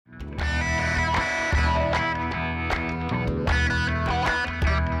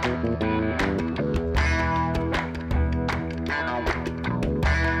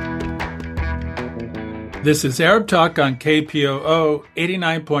This is Arab Talk on KPOO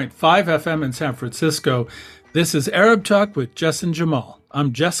 89.5 FM in San Francisco. This is Arab Talk with Jess and Jamal.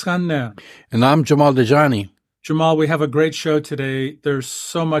 I'm Jess Khanna. And I'm Jamal Dajani. Jamal, we have a great show today. There's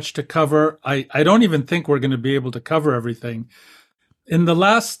so much to cover. I don't even think we're going to be able to cover everything. In the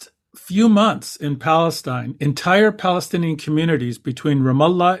last few months in Palestine, entire Palestinian communities between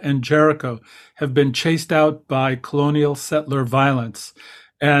Ramallah and Jericho have been chased out by colonial settler violence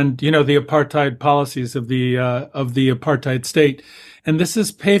and, you know, the apartheid policies of the apartheid state. And this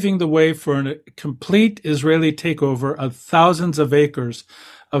is paving the way for a complete Israeli takeover of thousands of acres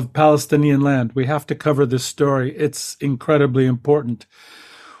of Palestinian land. We have to cover this story. It's incredibly important.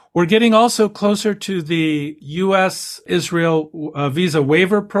 We're getting also closer to the U.S.-Israel visa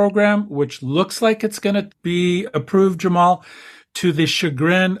waiver program, which looks like it's going to be approved, Jamal, to the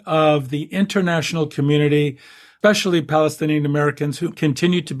chagrin of the international community, especially Palestinian Americans who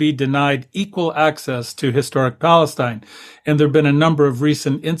continue to be denied equal access to historic Palestine. And there have been a number of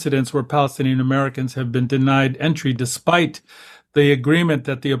recent incidents where Palestinian Americans have been denied entry despite the agreement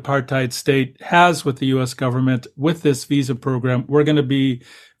that the apartheid state has with the U.S. government with this visa program. We're going to be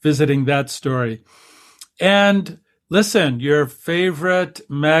visiting that story. And listen, your favorite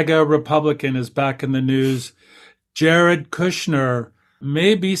MAGA Republican is back in the news. Jared Kushner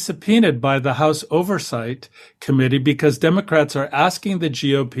may be subpoenaed by the House Oversight Committee because Democrats are asking the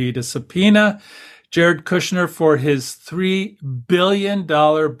GOP to subpoena Jared Kushner for his $3 billion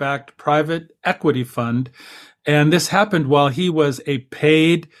backed private equity fund. And this happened while he was a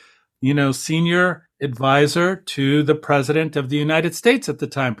paid, senior advisor to the president of the United States at the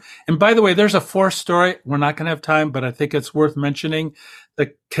time. And by the way, there's a fourth story. We're not going to have time, but I think it's worth mentioning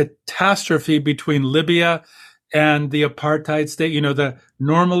the catastrophe between Libya and the apartheid state. The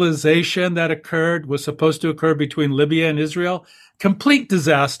normalization that was supposed to occur between Libya and Israel. Complete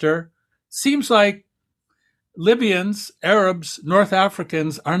disaster. Seems like Libyans, Arabs, North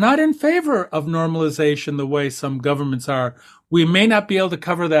Africans are not in favor of normalization the way some governments are. We may not be able to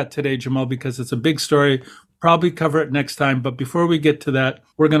cover that today, Jamal, because it's a big story. Probably cover it next time. But before we get to that,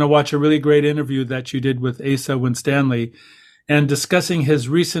 we're going to watch a really great interview that you did with Asa Winstanley and discussing his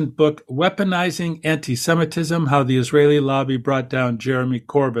recent book, Weaponizing Anti-Semitism, How the Israeli Lobby Brought Down Jeremy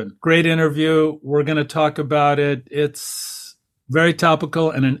Corbyn. Great interview. We're going to talk about it. It's very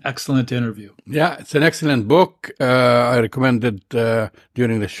topical and an excellent interview. Yeah, it's an excellent book. I recommend it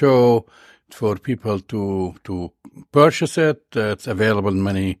during the show for people to purchase it. It's available in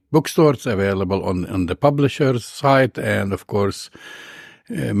many bookstores, available on the publisher's site, and of course,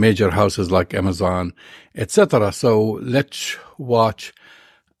 major houses like Amazon, etc. So let's watch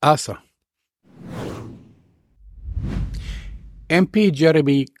Asa. MP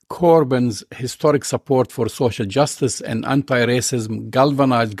Jeremy Corbyn's historic support for social justice and anti-racism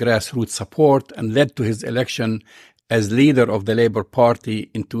galvanized grassroots support and led to his election as leader of the Labour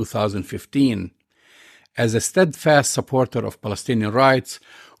Party in 2015. As a steadfast supporter of Palestinian rights,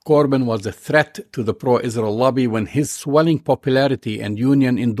 Corbyn was a threat to the pro-Israel lobby when his swelling popularity and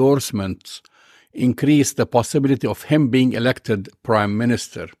union endorsements increased the possibility of him being elected prime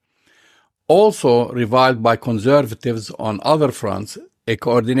minister. Also reviled by conservatives on other fronts, a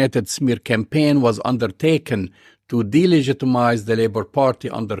coordinated smear campaign was undertaken to delegitimize the Labour Party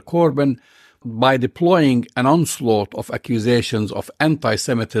under Corbyn by deploying an onslaught of accusations of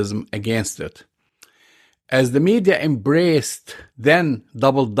anti-Semitism against it. As the media embraced, then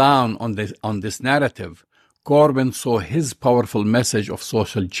doubled down on this narrative, Corbyn saw his powerful message of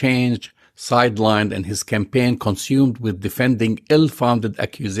social change sidelined and his campaign consumed with defending ill-founded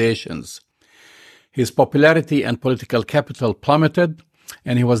accusations. His popularity and political capital plummeted,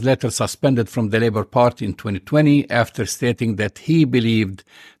 and he was later suspended from the Labour Party in 2020 after stating that he believed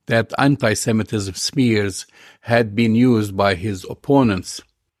that anti-Semitism smears had been used by his opponents.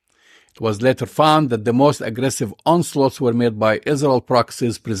 It was later found that the most aggressive onslaughts were made by Israel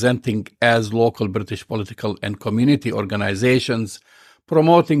proxies presenting as local British political and community organizations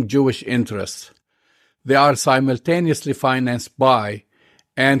promoting Jewish interests. They are simultaneously financed by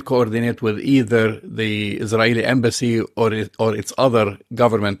and coordinate with either the Israeli embassy or its other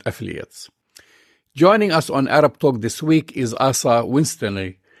government affiliates. Joining us on Arab Talk this week is Asa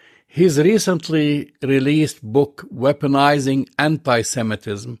Winstanley. His recently released book, Weaponizing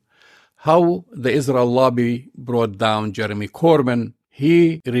Anti-Semitism, How the Israel Lobby Brought Down Jeremy Corbyn.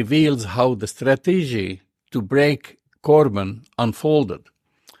 He reveals how the strategy to break Corbyn unfolded.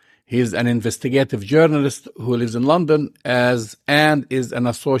 He is an investigative journalist who lives in London and is an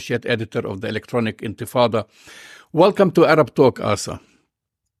associate editor of the Electronic Intifada. Welcome to Arab Talk, Asa.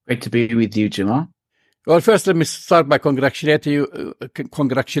 Great to be with you, Jamal. Well, first, let me start by congratulating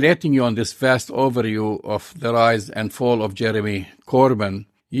you on this vast overview of the rise and fall of Jeremy Corbyn.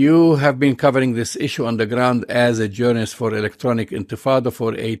 You have been covering this issue on the ground as a journalist for Electronic Intifada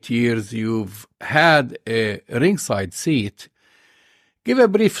for 8 years. You've had a ringside seat. Give a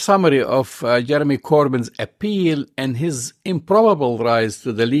brief summary of Jeremy Corbyn's appeal and his improbable rise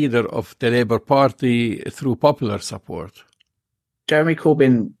to the leader of the Labour Party through popular support. Jeremy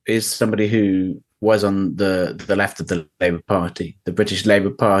Corbyn is somebody who was on the left of the Labour Party. The British Labour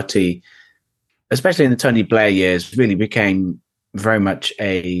Party, especially in the Tony Blair years, really became very much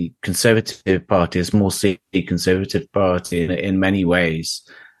a conservative party, a small C conservative party in many ways.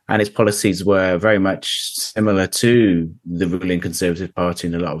 And its policies were very much similar to the ruling Conservative Party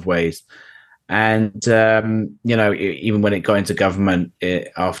in a lot of ways. And, even when it got into government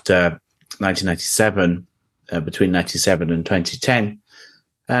after 1997, between 97 and 2010,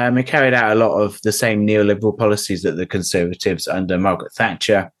 it carried out a lot of the same neoliberal policies that the Conservatives under Margaret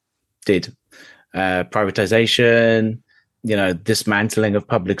Thatcher did. Privatisation, dismantling of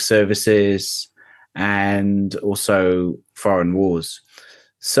public services, and also foreign wars.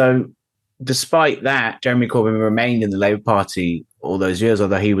 So despite that, Jeremy Corbyn remained in the Labour Party all those years,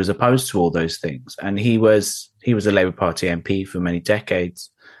 although he was opposed to all those things. And he was a Labour Party MP for many decades.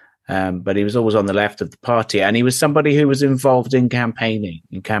 But he was always on the left of the party. And he was somebody who was involved in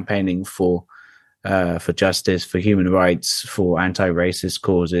campaigning for justice, for human rights, for anti-racist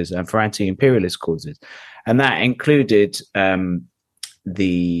causes, and for anti-imperialist causes. And that included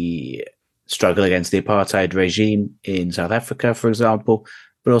the struggle against the apartheid regime in South Africa, for example,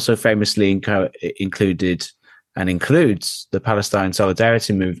 but also famously included and includes the Palestine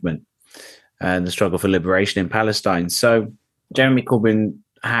Solidarity Movement and the struggle for liberation in Palestine. So Jeremy Corbyn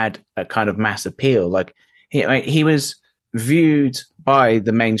had a kind of mass appeal. Like he was viewed by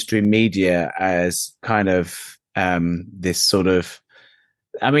the mainstream media as kind of this sort of,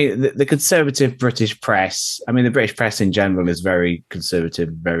 the conservative British press, the British press in general is very conservative,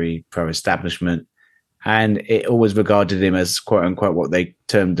 very pro-establishment. And it always regarded him as, quote unquote, what they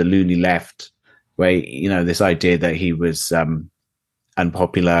termed the loony left, where, this idea that he was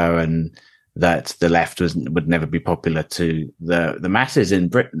unpopular and that the left would never be popular to the masses in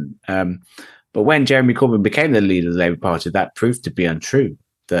Britain. But when Jeremy Corbyn became the leader of the Labour Party, that proved to be untrue.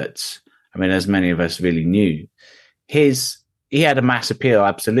 That, as many of us really knew, he had a mass appeal.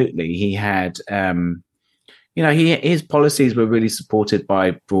 Absolutely, he had. His policies were really supported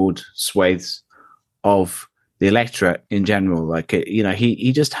by broad swathes of the electorate in general.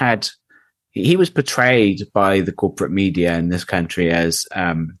 He was portrayed by the corporate media in this country as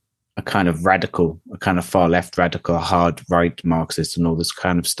a kind of radical, a kind of far left radical, hard right Marxist and all this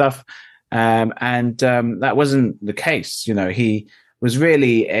kind of stuff. That wasn't the case. He was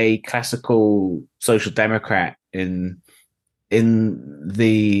really a classical social democrat in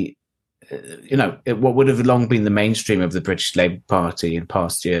the, what would have long been the mainstream of the British Labour Party in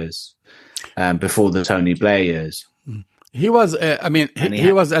past years, before the Tony Blair years. He was,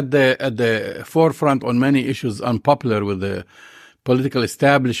 he was at the forefront on many issues unpopular with the political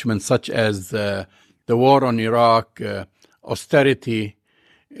establishment, such as the war on Iraq, austerity.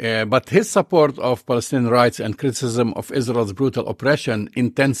 But his support of Palestinian rights and criticism of Israel's brutal oppression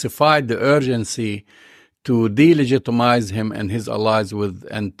intensified the urgency to delegitimize him and his allies with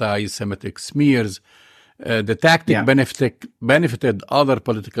anti-Semitic smears. The tactic benefited other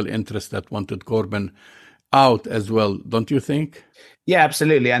political interests that wanted Corbyn out as well, don't you think? Yeah,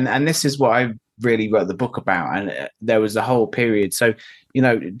 absolutely. And this is what I really wrote the book about. And there was a whole period. So,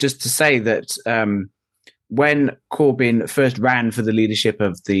 just to say that when Corbyn first ran for the leadership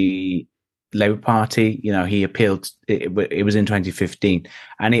of the Labour Party, he appealed, it was in 2015.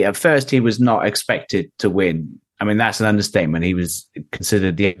 And at first he was not expected to win. That's an understatement. He was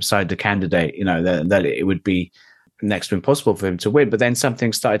considered the outsider candidate, that it would be next to impossible for him to win. But then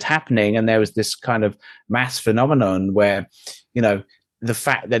something started happening, and there was this kind of mass phenomenon where, the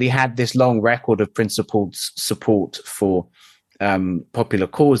fact that he had this long record of principled support for popular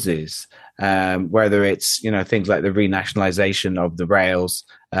causes, whether it's, things like the renationalization of the rails,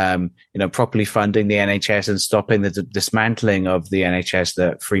 properly funding the NHS and stopping the dismantling of the NHS,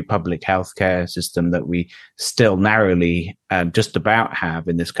 the free public healthcare system that we still narrowly just about have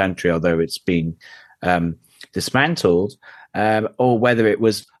in this country, although it's being dismantled, or whether it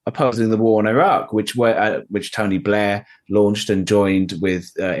was opposing the war in Iraq, which Tony Blair launched and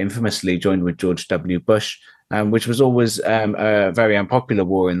infamously joined with George W. Bush, which was always a very unpopular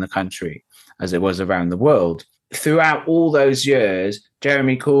war in the country, as it was around the world. throughout all those years,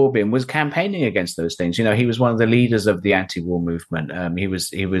 Jeremy Corbyn was campaigning against those things. You know, he was one of the leaders of the anti-war movement. He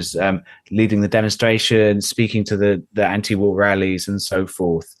was leading the demonstrations, speaking to the anti-war rallies, and so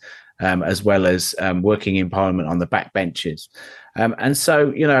forth, as well as working in Parliament on the backbenches. And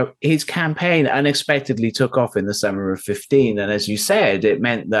so, you know, his campaign unexpectedly took off in the summer of 15. And as you said, it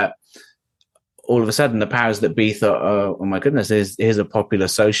meant that all of a sudden the powers that be thought, oh my goodness, here's a popular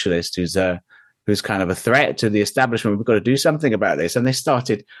socialist who's kind of a threat to the establishment. We've got to do something about this. And they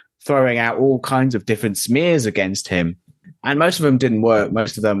started throwing out all kinds of different smears against him. And most of them didn't work.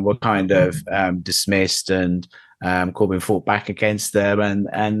 Most of them were kind of dismissed, and Corbyn fought back against them,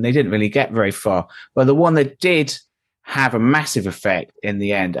 and they didn't really get very far. But the one that did have a massive effect in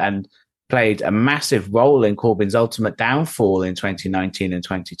the end and played a massive role in Corbyn's ultimate downfall in 2019 and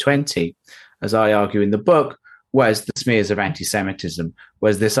 2020, as I argue in the book, was the smears of anti-Semitism,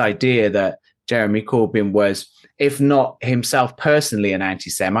 was this idea that Jeremy Corbyn was, if not himself personally an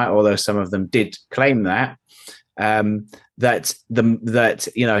anti-Semite, although some of them did claim that, that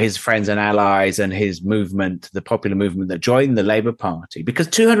you know, his friends and allies and his movement, the popular movement that joined the Labour Party, because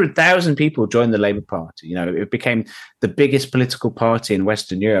 200,000 people joined the Labour Party. You know, it became the biggest political party in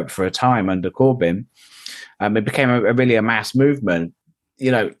Western Europe for a time under Corbyn. It became really a mass movement.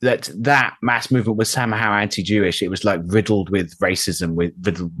 You know, that mass movement was somehow anti-Jewish. It was like riddled with racism,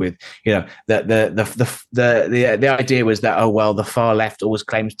 riddled with, you know, the idea was that, oh well, the far left always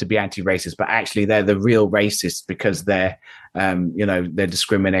claims to be anti-racist, but actually they're the real racists because they're you know, they're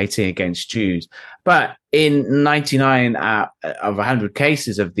discriminating against Jews. But in 99 of 100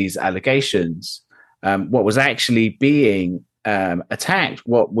 cases of these allegations, what was actually being attacked,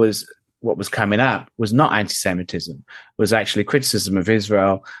 what was coming up, was not anti-Semitism, was actually criticism of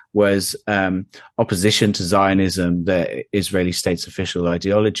Israel, was opposition to Zionism, the Israeli state's official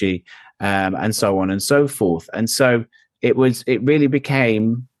ideology, and so on and so forth. And so it really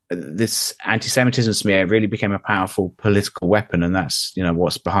became, this anti-Semitism smear really became a powerful political weapon. And that's, you know,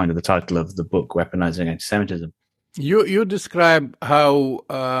 what's behind the title of the book, Weaponizing Anti-Semitism. You describe how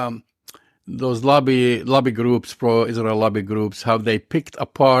those lobby groups, pro-Israel lobby groups, how they picked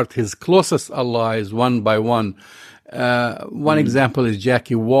apart his closest allies one by one. One example is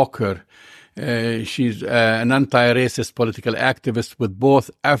Jackie Walker. She's an anti-racist political activist with both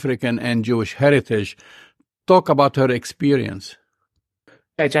African and Jewish heritage. Talk about her experience.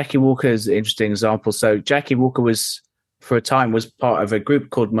 Yeah, Jackie Walker is an interesting example. So Jackie Walker for a time was part of a group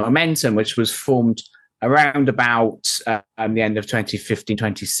called Momentum, which was formed around about the end of 2015,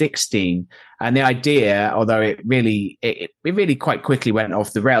 2016. And the idea, although it really quite quickly went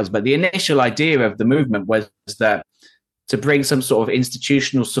off the rails, but the initial idea of the movement was that to bring some sort of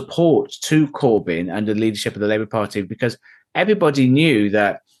institutional support to Corbyn under the leadership of the Labour Party, because everybody knew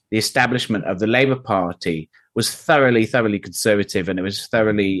that the establishment of the Labour Party was thoroughly conservative, and it was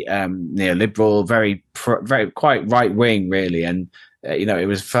thoroughly neoliberal, very quite right wing, really, and you know, it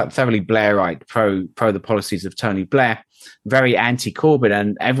was thoroughly Blairite, pro the policies of Tony Blair, very anti-Corbyn,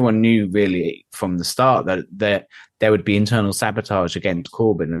 and everyone knew really from the start that there would be internal sabotage against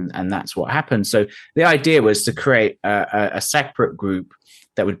Corbyn, and that's what happened. So the idea was to create a separate group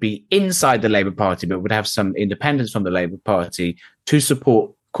that would be inside the Labour Party, but would have some independence from the Labour Party to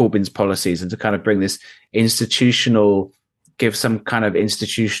support Corbyn's policies and to kind of bring this give some kind of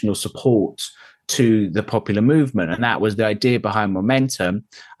institutional support to the popular movement. And that was the idea behind Momentum.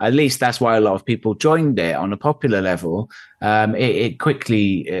 At least that's why a lot of people joined it on a popular level. It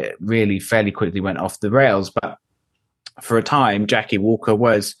fairly quickly went off the rails. But for a time, Jackie Walker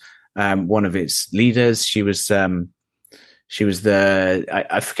was one of its leaders. She was I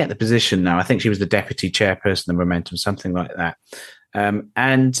forget the position now. I think she was the deputy chairperson of Momentum, something like that.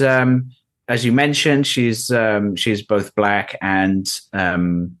 As you mentioned, she's both black and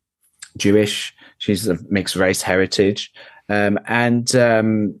Jewish. She's of mixed race heritage, on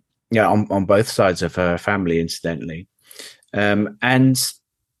both sides of her family, incidentally.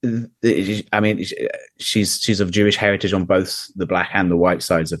 She's of Jewish heritage on both the black and the white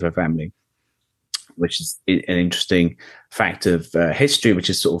sides of her family, which is an interesting fact of history,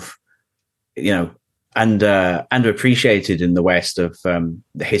 which is sort of, you know, underappreciated in the West, of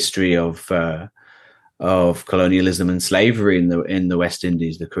the history of colonialism and slavery in the West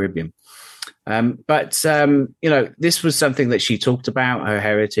Indies, the Caribbean. This was something that she talked about, her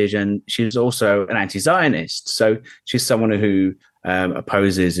heritage, and she's also an anti-Zionist. So she's someone who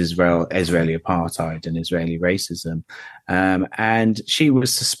opposes Israeli apartheid and Israeli racism. And she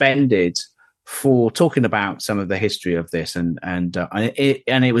was suspended for talking about some of the history of this, and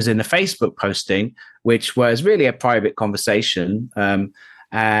it was in a Facebook posting, which was really a private conversation.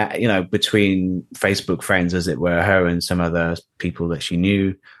 between Facebook friends, as it were, her and some other people that she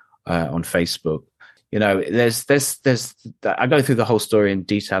knew on Facebook. There's I go through the whole story in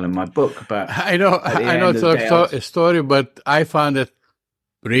detail in my book, but I know it's a story, but I found it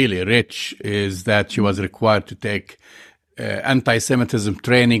really rich is that she was required to take anti-Semitism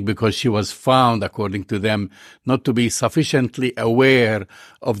training because she was found, according to them, not to be sufficiently aware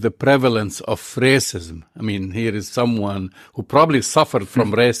of the prevalence of racism. I mean, here is someone who probably suffered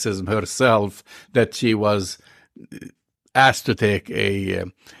from racism herself, that she was asked to take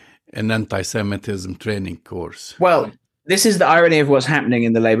an anti-Semitism training course. Well, this is the irony of what's happening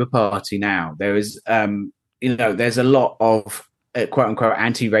in the Labour Party now. There is, there's a lot of quote unquote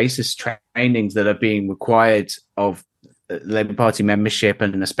anti-racist trainings that are being required of Labour Party membership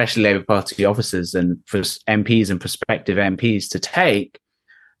and especially Labour Party officers and for MPs and prospective MPs to take.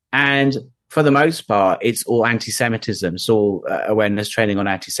 And for the most part, it's all anti-Semitism. It's all awareness training on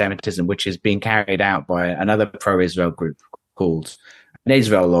anti-Semitism, which is being carried out by another pro-Israel group called an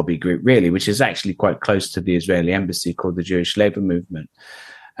Israel lobby group, really, which is actually quite close to the Israeli embassy, called the Jewish Labour Movement.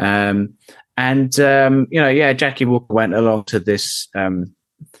 Jackie Walker went along to this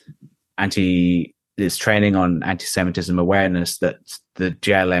this training on anti-Semitism awareness that the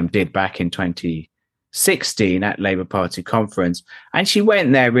JLM did back in 2016 at Labour Party conference. And she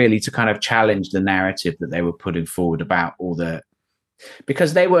went there really to kind of challenge the narrative that they were putting forward about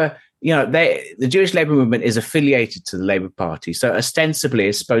because they were, the Jewish Labour Movement is affiliated to the Labour Party. So ostensibly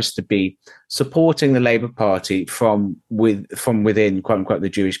it's supposed to be supporting the Labour Party from within, quote unquote, the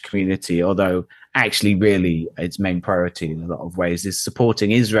Jewish community, although actually really its main priority in a lot of ways is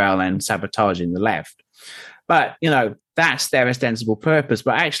supporting Israel and sabotaging the left. But, that's their ostensible purpose.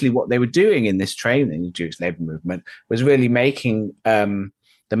 But actually what they were doing in this training, the Jewish Labour Movement, was really making, the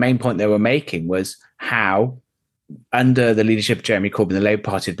main point they were making was how, under the leadership of Jeremy Corbyn, the Labour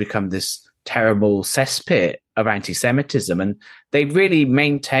Party had become this terrible cesspit of anti-Semitism. And they really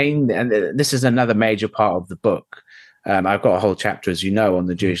maintained, and this is another major part of the book. I've got a whole chapter, as you know, on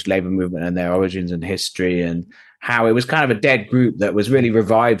the Jewish Labour Movement and their origins and history, and how it was kind of a dead group that was really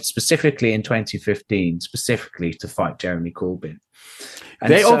revived specifically in 2015, specifically to fight Jeremy Corbyn.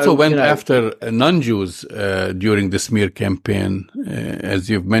 And they also went after non-Jews during the smear campaign, as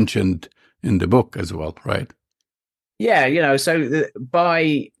you've mentioned in the book as well, right? Yeah, so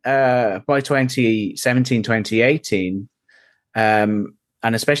by 2017, 2018, and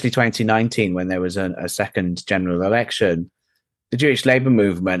especially 2019, when there was a second general election, the Jewish Labour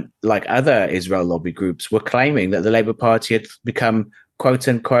Movement, like other Israel lobby groups, were claiming that the Labour Party had become, quote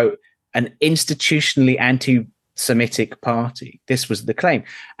unquote, an institutionally anti-Semitic party. This was the claim.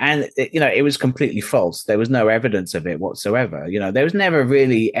 And, it was completely false. There was no evidence of it whatsoever. There was never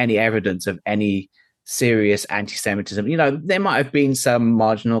really any evidence of any serious anti-Semitism. There might have been some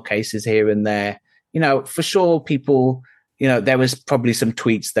marginal cases here and there. For sure, people, there was probably some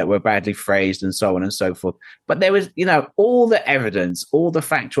tweets that were badly phrased and so on and so forth. But there was, all the evidence, all the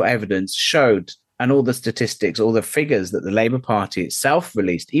factual evidence showed, and all the statistics, all the figures that the Labour Party itself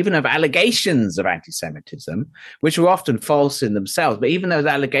released, even of allegations of anti-Semitism, which were often false in themselves. But even those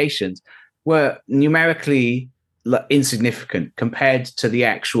allegations were numerically insignificant compared to the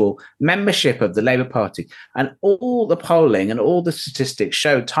actual membership of the Labour Party. And all the polling and all the statistics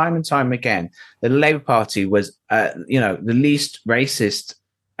showed time and time again that the Labour Party was, the least racist,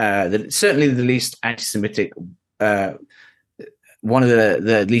 certainly the least anti-Semitic, one of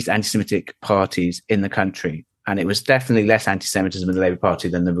the least anti-Semitic parties in the country. And it was definitely less anti-Semitism in the Labour Party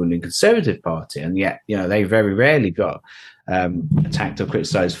than the ruling Conservative Party. And yet, they very rarely got attacked or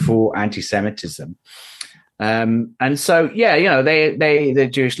criticised for anti-Semitism. And so, the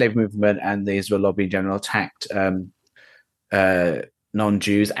Jewish Labour Movement and the Israel lobby in general attacked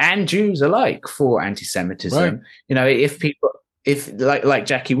non-Jews and Jews alike for anti-Semitism. Right. If like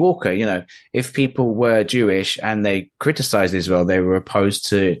Jackie Walker, if people were Jewish and they criticized Israel, they were opposed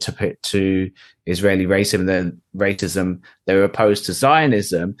to Israeli racism, they were opposed to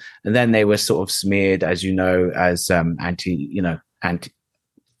Zionism, and then they were sort of smeared, as as anti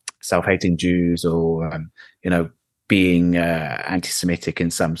self-hating Jews or being anti-Semitic in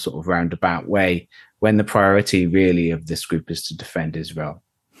some sort of roundabout way, when the priority really of this group is to defend Israel.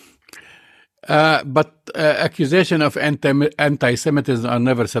 But accusation of anti-Semitism are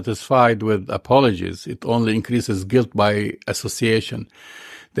never satisfied with apologies. It only increases guilt by association.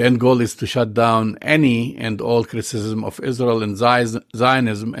 The end goal is to shut down any and all criticism of Israel and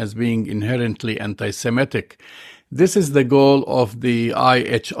Zionism as being inherently anti-Semitic. This is the goal of the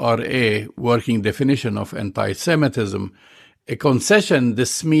IHRA working definition of anti-Semitism. A concession the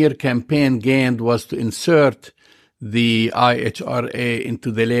smear campaign gained was to insert the IHRA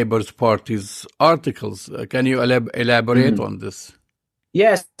into the Labour Party's articles. Can you elaborate on this?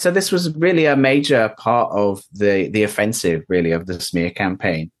 Yes, so this was really a major part of the offensive, really, of the smear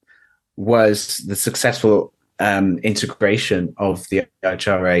campaign, was the successful integration of the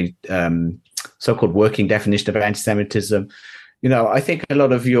IHRA so-called working definition of anti-Semitism. I think a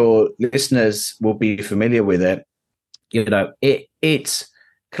lot of your listeners will be familiar with it. It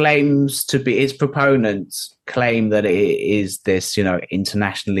claims to be, its proponents claim that it is this,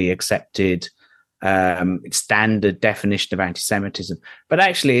 internationally accepted standard definition of anti-Semitism, but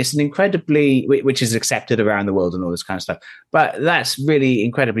actually it's an incredibly, which is accepted around the world and all this kind of stuff. But that's really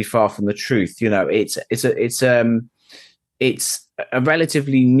incredibly far from the truth. It's a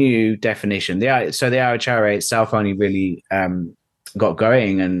relatively new definition. The IHRA itself only really got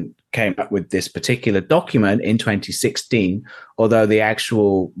going and came up with this particular document in 2016, although the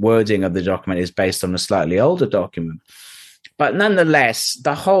actual wording of the document is based on a slightly older document. But nonetheless,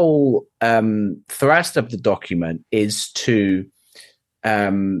 the whole thrust of the document is to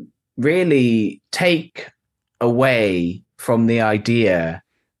really take away from the idea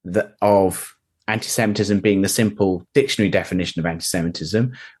of anti-Semitism being the simple dictionary definition of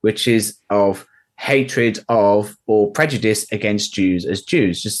anti-Semitism, which is of hatred of or prejudice against Jews as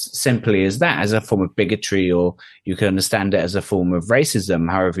Jews, just simply as that, as a form of bigotry, or you can understand it as a form of racism,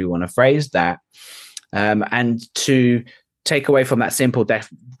 however you want to phrase that, and to take away from that simple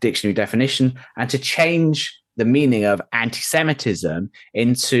dictionary definition and to change the meaning of anti-Semitism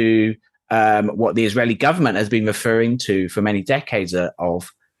into what the Israeli government has been referring to for many decades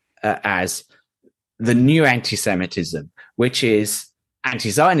as the new anti-Semitism, which is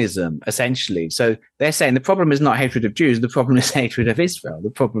anti-Zionism, essentially. So they're saying the problem is not hatred of Jews, the problem is hatred of Israel. The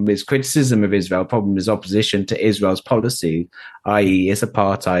problem is criticism of Israel. The problem is opposition to Israel's policy, i.e. its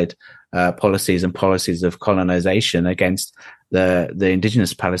apartheid policies and policies of colonization against the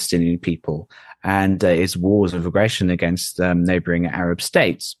indigenous Palestinian people, and its wars of aggression against neighboring Arab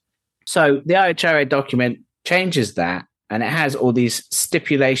states. So the IHRA document changes that, and it has all these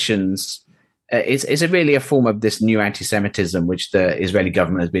stipulations. It's really a form of this new anti-Semitism, which the Israeli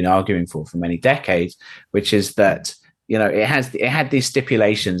government has been arguing for many decades, which is that, it had these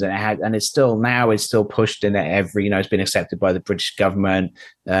stipulations, and it's still pushed in every, it's been accepted by the British government.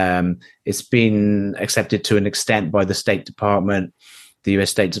 It's been accepted to an extent by the State Department, the US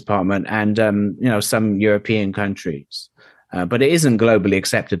State Department, and, some European countries. But it isn't globally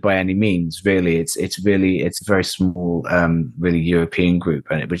accepted by any means, really. It's a very small, really European group,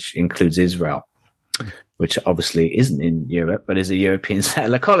 which includes Israel, which obviously isn't in Europe, but is a European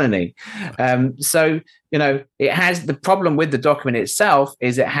settler colony. So, it has, the problem with the document itself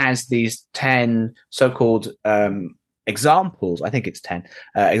is it has these 10 so-called examples, I think it's 10,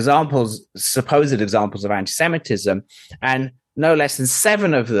 supposed examples of anti-Semitism, and no less than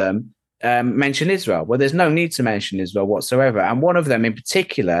 7 of them mention Israel. Well, there's no need to mention Israel whatsoever. And one of them in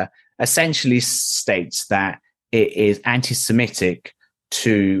particular essentially states that it is anti-Semitic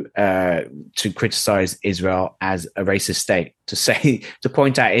to criticize Israel as a racist state, to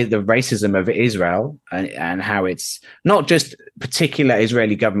point out the racism of Israel and how it's not just particular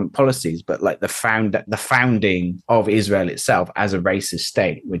Israeli government policies, but like the founding of Israel itself as a racist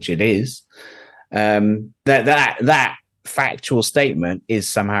state, which it is. That factual statement is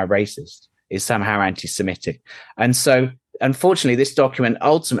somehow racist, is somehow anti-Semitic. And so, unfortunately, this document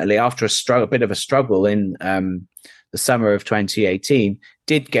ultimately, after a bit of a struggle in the summer of 2018,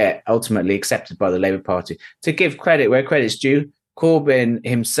 did get ultimately accepted by the Labour Party. To give credit where credit's due, Corbyn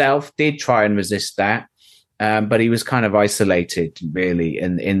himself did try and resist that, but he was kind of isolated, really,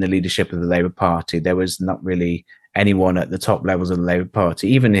 in the leadership of the Labour Party. There was not really anyone at the top levels of the Labour Party,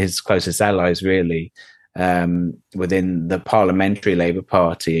 even his closest allies, really, within the parliamentary Labour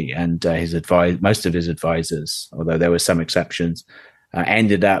Party, and most of his advisors, although there were some exceptions,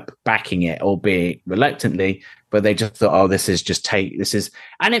 ended up backing it, albeit reluctantly. But they just thought,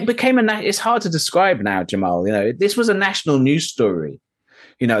 and it became it's hard to describe now, Jamal. This was a national news story.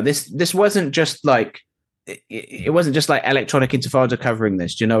 This wasn't just like, it wasn't just like Electronic Intifada covering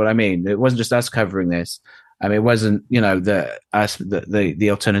this. Do you know what I mean? It wasn't just us covering this. I mean, it wasn't, the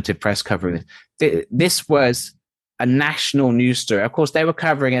alternative press covering it. This was a national news story. Of course, they were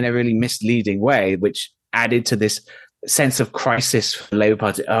covering it in a really misleading way, which added to this sense of crisis for the Labour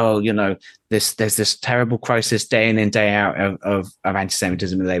Party. There's this terrible crisis day in and day out of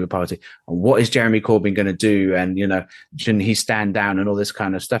anti-Semitism in the Labour Party. And what is Jeremy Corbyn going to do? And, shouldn't he stand down and all this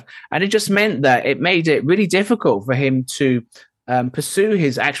kind of stuff? And it just meant that it made it really difficult for him to pursue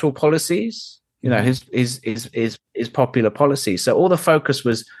his actual policies, his popular policies. So all the focus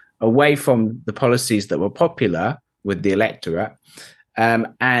was away from the policies that were popular with the electorate,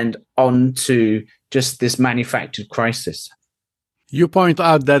 and on to just this manufactured crisis. You point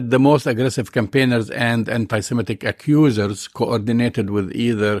out that the most aggressive campaigners and anti-Semitic accusers coordinated with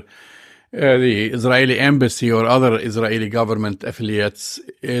either the Israeli embassy or other Israeli government affiliates.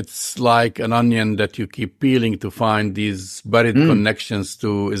 It's like an onion that you keep peeling to find these buried connections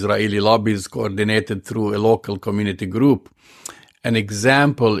to Israeli lobbies coordinated through a local community group. An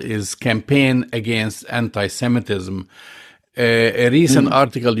example is Campaign Against Anti-Semitism. A recent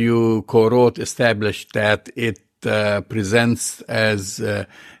article you co-wrote established that it presents as a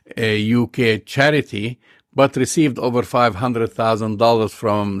UK charity, but received over $500,000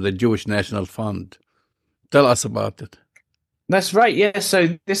 from the Jewish National Fund. Tell us about it. That's right. Yeah.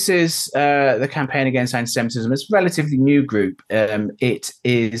 So this is the Campaign Against Anti-Semitism. It's a relatively new group. It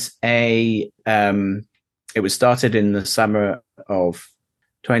is it was started in the summer of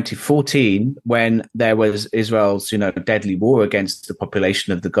 2014 when there was Israel's, deadly war against the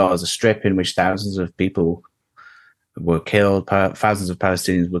population of the Gaza Strip, in which thousands of people were killed, thousands of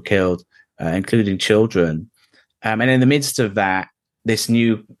Palestinians were killed, including children. And in the midst of that, this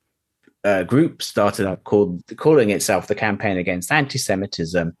new group started up calling itself the Campaign Against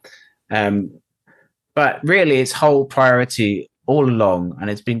Anti-Semitism. But really, its whole priority all along, and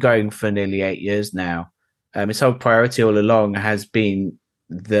it's been going for nearly 8 years now, its whole priority all along has been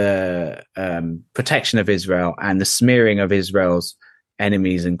the protection of Israel and the smearing of Israel's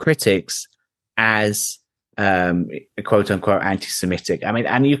enemies and critics as quote unquote anti-Semitic. I mean,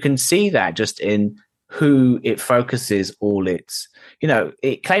 and you can see that just in who it focuses all its,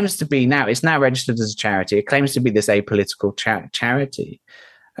 it claims to be now, it's now registered as a charity. It claims to be this apolitical charity.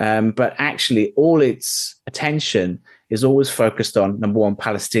 But actually all its attention is always focused on, number one,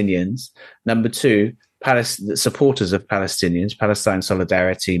 Palestinians, number two, supporters of Palestinians, Palestine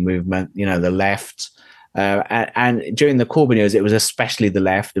Solidarity Movement, the left. And during the Corbyn years, it was especially the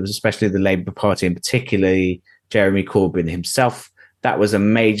left. It was especially the Labour Party, and particularly Jeremy Corbyn himself. That was a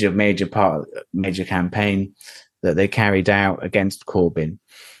major campaign that they carried out against Corbyn,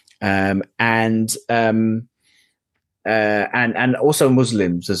 and also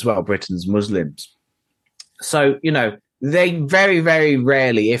Muslims as well, Britain's Muslims. So they very, very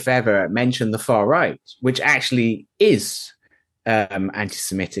rarely, if ever, mention the far right, which actually is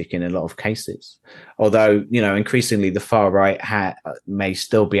anti-Semitic in a lot of cases. Although, increasingly the far right may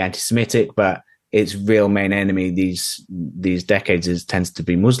still be anti-Semitic, but its real main enemy these decades tends to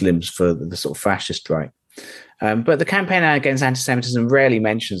be Muslims for the sort of fascist right. But the Campaign Against Anti-Semitism rarely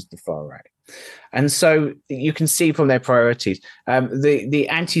mentions the far right. And so you can see from their priorities, the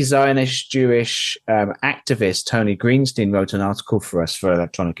anti-Zionist Jewish activist Tony Greenstein wrote an article for us for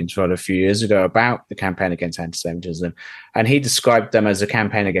Electronic Control a few years ago about the Campaign Against Anti-Semitism, and he described them as a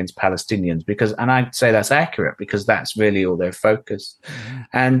campaign against Palestinians and I'd say that's accurate because that's really all their focus. Mm-hmm.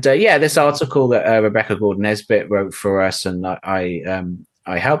 And this article that Rebecca Gordon-Nesbitt wrote for us and I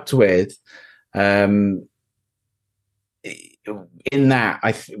helped with, in that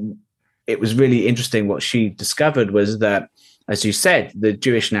it was really interesting. What she discovered was that, as you said, the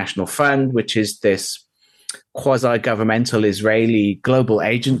Jewish National Fund, which is this quasi-governmental Israeli global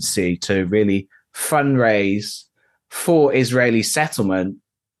agency to really fundraise for Israeli settlement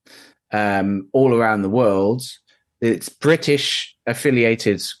all around the world, its British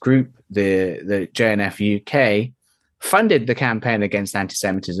affiliated group, the JNF UK, funded the Campaign Against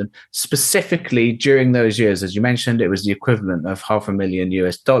Anti-Semitism specifically during those years. As you mentioned, it was the equivalent of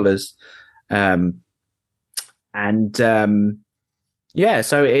 $500,000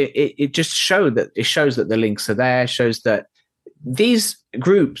 so it just shows that the links are there, shows that these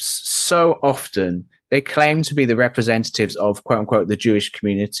groups so often, they claim to be the representatives of quote unquote the Jewish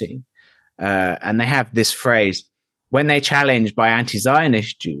community. And they have this phrase, when they challenged by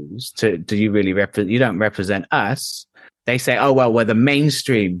anti-Zionist Jews do you really you don't represent us? They say, oh, well, we're the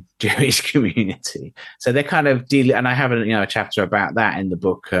mainstream Jewish community. So they're kind of and I have a chapter about that in the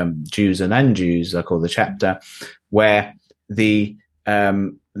book, Jews and Un-Jews, I call the chapter, where the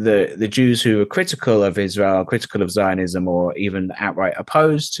Jews who are critical of Israel, critical of Zionism, or even outright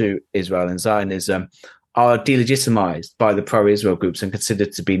opposed to Israel and Zionism are delegitimized by the pro-Israel groups and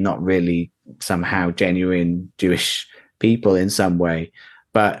considered to be not really somehow genuine Jewish people in some way,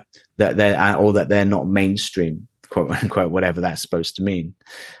 but that they're not mainstream, quote unquote, whatever that's supposed to mean.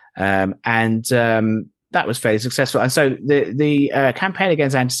 That was fairly successful. And so the Campaign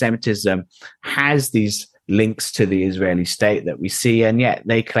Against Anti-Semitism has these links to the Israeli state that we see, and yet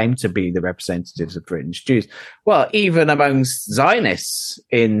they claim to be the representatives of Britain's Jews. Well, even amongst Zionists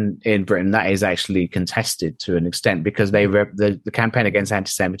in Britain, that is actually contested to an extent, because the campaign against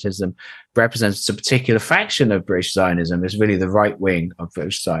anti-Semitism represents a particular faction of British Zionism. It's really the right wing of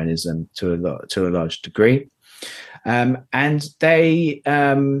British Zionism to a large degree, and they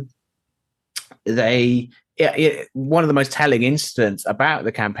one of the most telling incidents about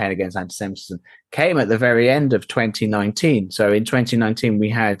the campaign against anti-Semitism came at the very end of 2019. So in 2019, we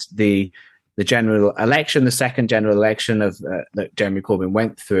had the general election, the second general election that Jeremy Corbyn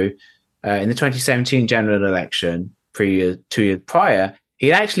went through. In the 2017 general election, 2 years prior,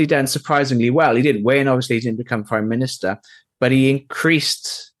 he'd actually done surprisingly well. He didn't win, obviously, he didn't become prime minister, but he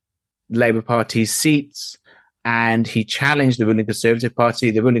increased Labour Party's seats, and he challenged the ruling Conservative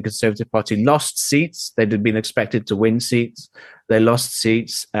Party. The ruling Conservative Party lost seats. They'd been expected to win seats. They lost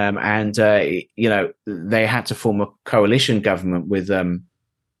seats, and they had to form a coalition government with a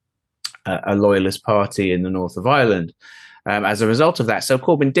loyalist party in the north of Ireland as a result of that. So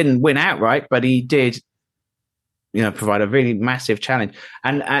Corbyn didn't win outright, but he did, provide a really massive challenge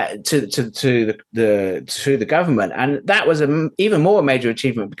and to the government, and that was even more major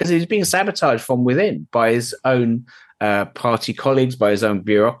achievement because he was being sabotaged from within by his own party colleagues, by his own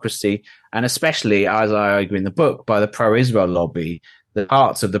bureaucracy, and especially, as I argue in the book, by the pro-Israel lobby, the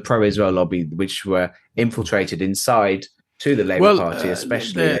parts of the pro-Israel lobby which were infiltrated inside to the Labour Party,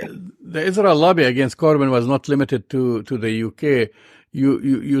 especially. The Israel lobby against Corbyn was not limited to the UK.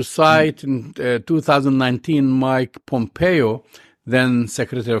 You cite in 2019 Mike Pompeo, then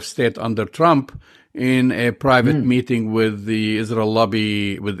Secretary of State under Trump, in a private meeting with the Israel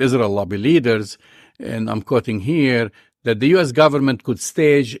lobby leaders, and I'm quoting here, that the U.S. government could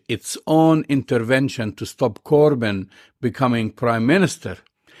stage its own intervention to stop Corbyn becoming prime minister.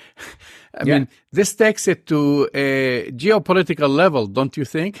 I mean, this takes it to a geopolitical level, don't you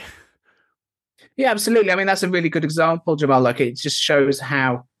think? Yeah, absolutely. I mean, that's a really good example, Jamal. Like, it just shows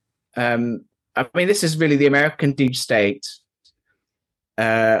how, this is really the American deep state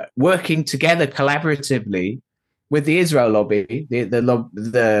working together collaboratively with the Israel lobby,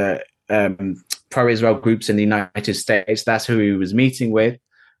 the pro-Israel groups in the United States. That's who he was meeting with.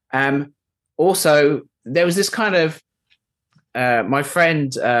 Also, there was this kind of, my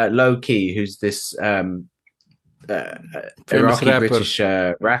friend Low Key, who's this Iraqi-British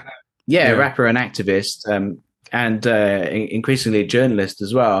rapper. Rapper and activist, and increasingly a journalist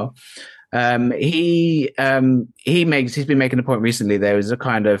as well. He's been making a point recently. There is a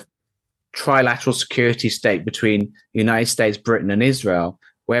kind of trilateral security state between the United States, Britain, and Israel,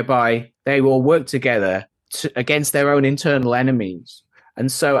 whereby they will work together against their own internal enemies. And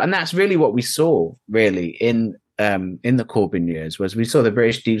that's really what we saw, really, in the Corbyn years, was we saw the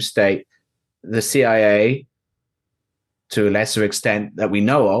British deep state, the CIA, to a lesser extent that we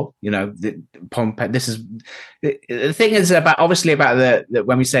know of, this is the thing is about the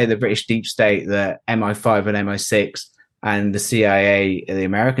when we say the British deep state, the MI5 and MI6 and the CIA, the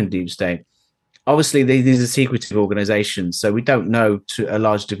American deep state, obviously these are secretive organizations. So we don't know to a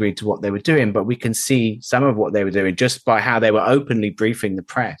large degree to what they were doing, but we can see some of what they were doing just by how they were openly briefing the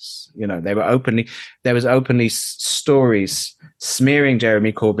press. There was openly stories smearing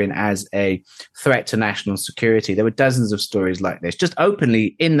Jeremy Corbyn as a threat to national security. There were dozens of stories like this. Just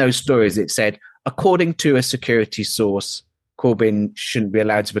openly in those stories, it said, according to a security source, Corbyn shouldn't be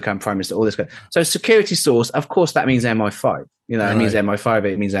allowed to become prime minister, all this. So security source, of course, that means MI5. It means MI5,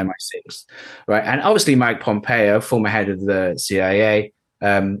 it means MI6. Right. And obviously Mike Pompeo, former head of the CIA,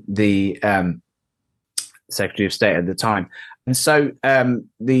 the Secretary of State at the time. And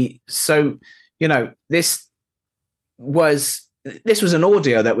this was an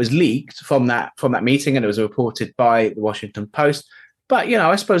audio that was leaked from that meeting, and it was reported by the Washington Post. But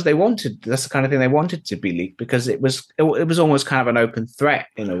I suppose that's the kind of thing they wanted to be leaked, because it was almost kind of an open threat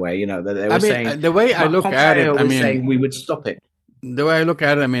in a way. That they were saying. The way I look at it, saying we would stop it. The way I look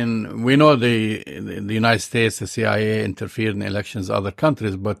at it, we know the United States, the CIA interfered in elections in other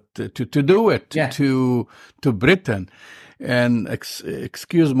countries, but to do it to Britain, and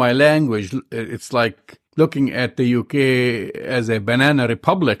excuse my language, it's like looking at the UK as a banana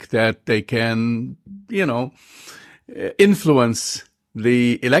republic that they can, influence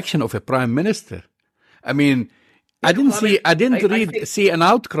the election of a prime minister. I didn't see an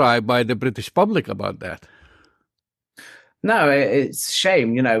outcry by the British public about that. No, it's a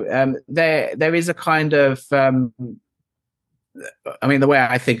shame. There is a kind of, the way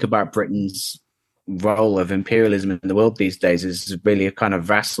I think about Britain's role of imperialism in the world these days is really a kind of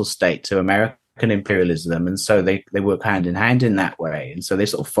vassal state to American imperialism, and so they work hand in hand in that way, and so they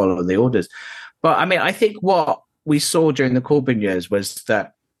sort of follow the orders. But I mean, I think what we saw during the Corbyn years was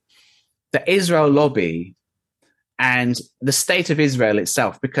that the Israel lobby and the state of Israel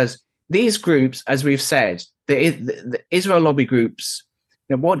itself, because these groups, as we've said, the Israel lobby groups,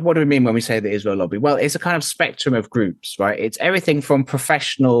 what do we mean when we say the Israel lobby? Well, it's a kind of spectrum of groups, right? It's everything from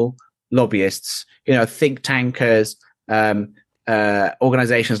professional lobbyists, think tankers,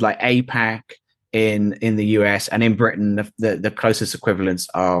 organizations like AIPAC in the US, and in Britain, the closest equivalents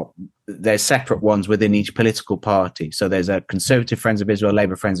are there's separate ones within each political party. So there's a Conservative Friends of Israel,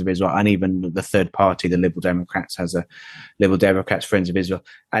 Labour Friends of Israel, and even the third party, the Liberal Democrats, has a Liberal Democrats Friends of Israel.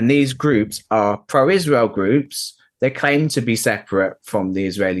 And these groups are pro-Israel groups. They claim to be separate from the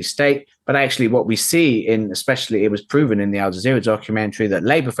Israeli state, but actually what we see especially it was proven in the Al Jazeera documentary, that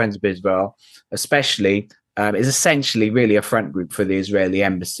Labour Friends of Israel, especially, is essentially really a front group for the Israeli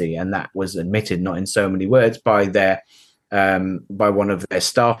embassy, and that was admitted, not in so many words, by one of their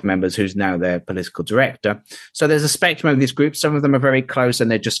staff members, who's now their political director. So there's a spectrum of these groups. Some of them are very close,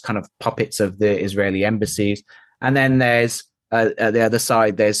 and they're just kind of puppets of the Israeli embassies. And then there's the other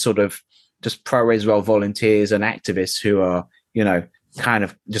side. There's sort of just pro-Israel volunteers and activists who are, kind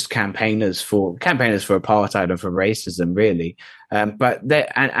of just campaigners for apartheid and for racism, really. But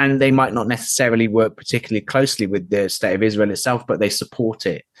they might not necessarily work particularly closely with the state of Israel itself, but they support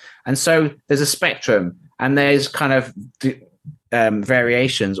it. And so there's a spectrum, and there's kind of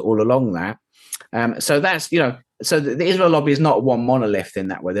variations all along that. So that's, so the Israel lobby is not one monolith in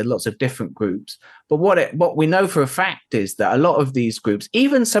that way. There are lots of different groups. But what we know for a fact is that a lot of these groups,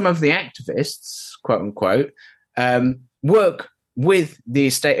 even some of the activists, quote unquote, work with the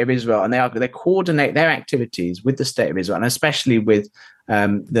state of Israel, and they coordinate their activities with the state of Israel, and especially with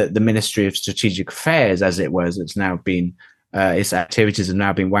the Ministry of Strategic Affairs, as it was. It's now been its activities have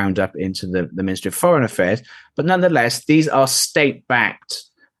now been wound up into the Ministry of Foreign Affairs. But nonetheless, these are state-backed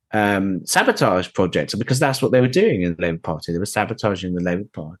sabotage projects, because that's what they were doing in the Labour Party. They were sabotaging the Labour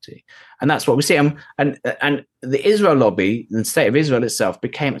Party, and that's what we see. And the Israel lobby, the state of Israel itself,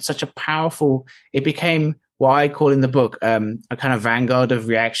 became such a powerful. It became what I call in the book a kind of vanguard of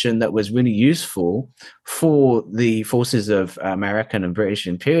reaction that was really useful for the forces of American and British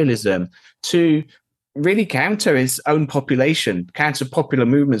imperialism to really counter its own population, counter popular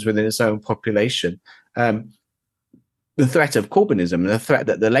movements within its own population. The threat of Corbynism, the threat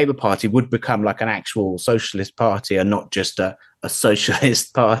that the Labour Party would become like an actual socialist party and not just a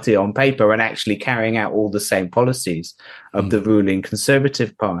socialist party on paper, and actually carrying out all the same policies of the ruling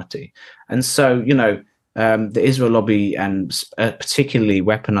Conservative Party. And so, the Israel lobby, and particularly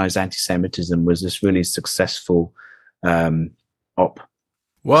weaponized anti-Semitism, was this really successful op.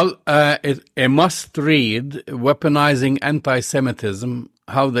 Well, a must-read, Weaponizing Anti-Semitism,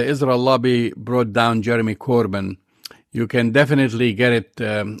 How the Israel Lobby Brought Down Jeremy Corbyn. You can definitely get it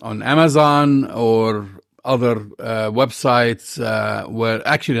on Amazon or other websites where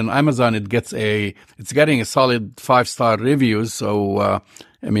actually on Amazon it's getting a solid 5-star reviews. So,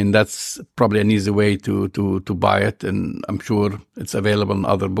 that's probably an easy way to buy it, and I'm sure it's available in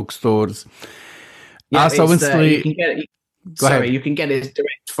other bookstores. Yeah, You can get it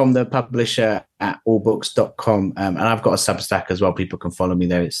direct from the publisher at allbooks.com. And I've got a Substack as well. People can follow me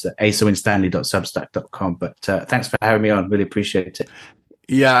there. It's asawinstanley.substack.com. But thanks for having me on. Really appreciate it.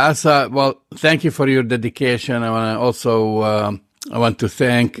 Yeah, Asa, well, thank you for your dedication. I want to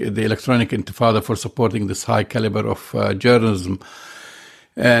thank the Electronic Intifada for supporting this high caliber of journalism.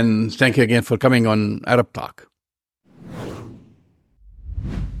 And thank you again for coming on Arab Talk.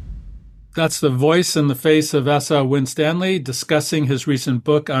 That's the voice and the face of Asa Winstanley discussing his recent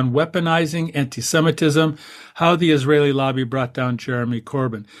book on weaponizing anti-Semitism, How the Israeli Lobby Brought Down Jeremy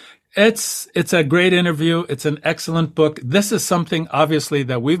Corbyn. It's a great interview. It's an excellent book. This is something, obviously,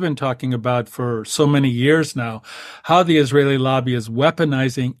 that we've been talking about for so many years now, how the Israeli lobby is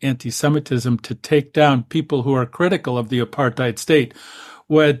weaponizing anti-Semitism to take down people who are critical of the apartheid state.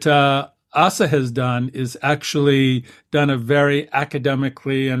 What Asa has done is actually done a very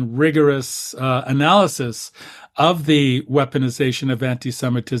academically and rigorous analysis of the weaponization of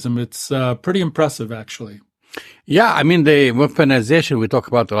anti-Semitism. It's pretty impressive, actually. Yeah, the weaponization we talk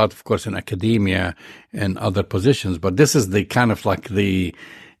about a lot, of course, in academia and other positions, but this is the kind of like the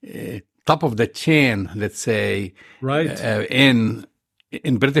top of the chain, let's say, right, in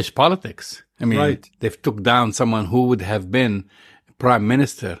British politics. Right. They've took down someone who would have been Prime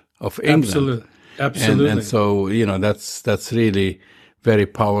Minister of England. Absolutely. And so, that's really very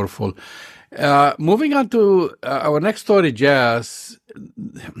powerful. Moving on to our next story, Jazz,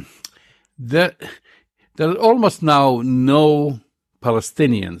 there are almost now no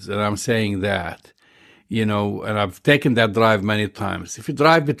Palestinians, and I'm saying that, and I've taken that drive many times. If you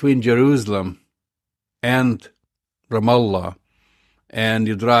drive between Jerusalem and Ramallah, and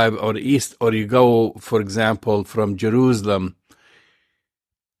you drive or east, or you go, for example, from Jerusalem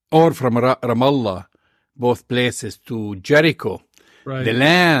or from Ramallah, both places, to Jericho, Right. the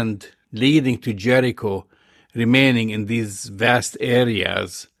land leading to Jericho remaining in these vast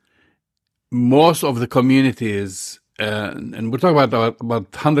areas, most of the communities, and we're talking about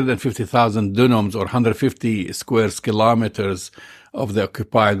 150,000 dunums or 150 square kilometers of the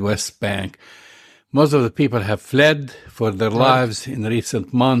occupied West Bank. Most of the people have fled for their lives in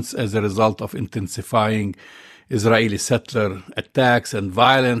recent months as a result of intensifying Israeli settler attacks and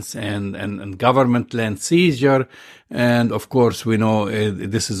violence and government land seizure. And of course, we know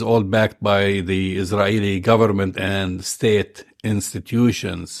this is all backed by the Israeli government and state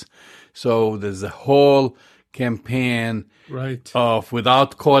institutions. So there's a whole campaign of,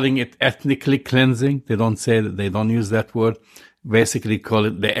 without calling it ethnically cleansing, they don't use that word, basically call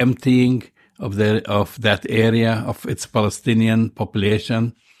it the emptying of that area of its Palestinian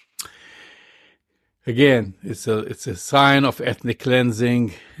population. Again, it's a sign of ethnic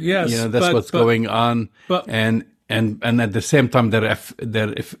cleansing. Yes, that's what's going on. And at the same time, they're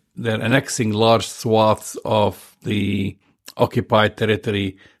annexing large swaths of the occupied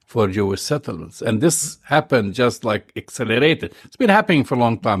territory for Jewish settlements. And this happened just like accelerated. It's been happening for a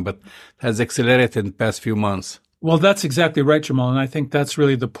long time, but has accelerated in the past few months. Well, that's exactly right, Jamal. And I think that's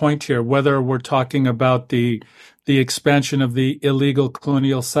really the point here, whether we're talking about the expansion of the illegal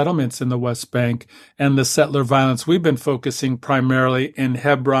colonial settlements in the West Bank and the settler violence. We've been focusing primarily in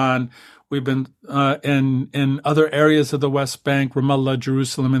Hebron. We've been in other areas of the West Bank, Ramallah,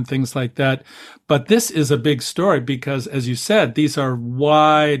 Jerusalem, and things like that. But this is a big story because, as you said, these are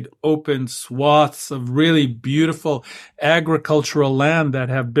wide open swaths of really beautiful agricultural land that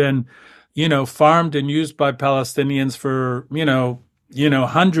have been, farmed and used by Palestinians for,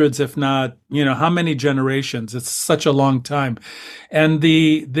 hundreds, if not, how many generations? It's such a long time. And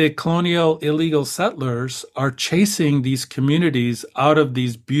the colonial illegal settlers are chasing these communities out of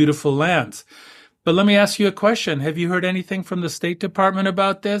these beautiful lands. But let me ask you a question. Have you heard anything from the State Department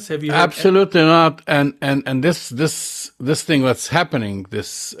about this? Have you heard Absolutely not. And this thing that's happening,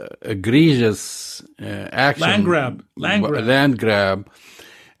 this egregious action, land grab,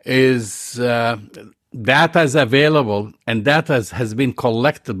 is data is available, and data has been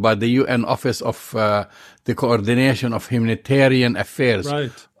collected by the UN Office of the Coordination of Humanitarian Affairs,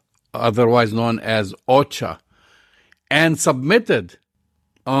 otherwise known as OCHA, and submitted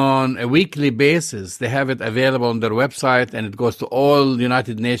on a weekly basis. They have it available on their website, and it goes to all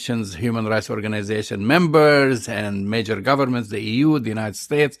United Nations Human Rights Organization members and major governments, the EU, the United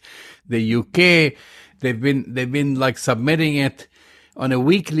States, the UK. They've been like submitting it on a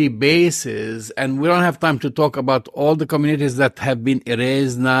weekly basis, and we don't have time to talk about all the communities that have been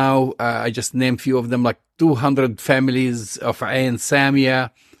erased now. I just named a few of them, like 200 families of Ain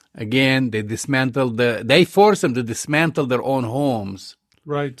Samia. Again, they forced them to dismantle their own homes.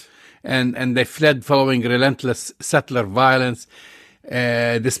 Right. And they fled following relentless settler violence.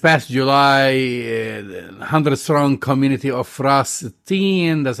 This past July, 100-strong community of Ras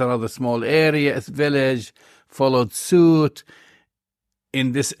Tin, that's another small area, village, followed suit.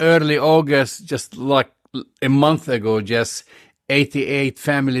 In this early August, just like a month ago, just 88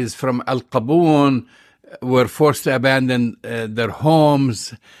 families from Al Qaboon were forced to abandon their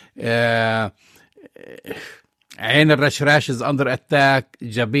homes. Ain al-Rashrash is under attack.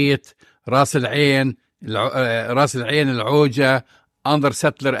 Jabit, Ras al-Ain, Al-Auja, under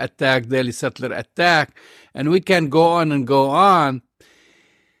settler attack, daily settler attack. And we can go on and go on.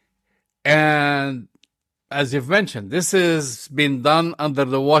 And as you've mentioned, this has been done under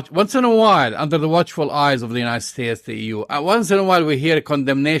the once in a while, under the watchful eyes of the United States, the EU. Once in a while, we hear a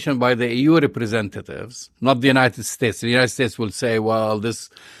condemnation by the EU representatives, not the United States. The United States will say, well, this,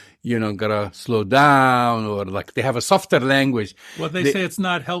 gotta slow down, or like they have a softer language. Well, they say it's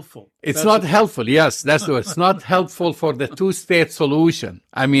not helpful. It's not helpful. Yes, that's the word. It's not helpful for the two-state solution.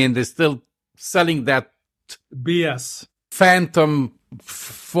 I mean, they're still selling that BS. Phantom,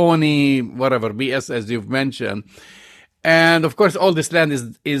 phony, whatever, BS, as you've mentioned. And of course, all this land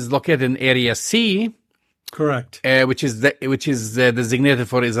is located in Area C. Correct. Which is designated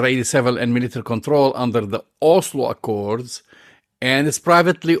for Israeli civil and military control under the Oslo Accords. And it's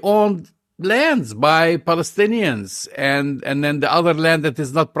privately owned lands by Palestinians. And then the other land that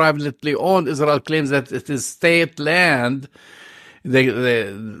is not privately owned, Israel claims that it is state land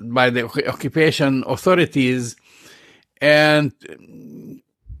by the occupation authorities. And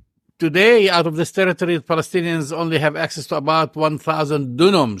today, out of this territory, Palestinians only have access to about 1,000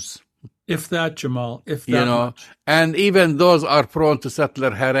 dunums. If that, Jamal, if you that know, much. and even those are prone to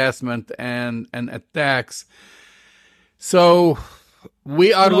settler harassment and attacks. So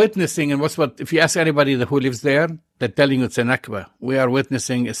we are witnessing, and if you ask anybody who lives there, they're telling you it's a Nakba. We are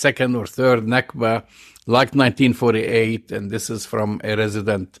witnessing a second or third Nakba like 1948, and this is from a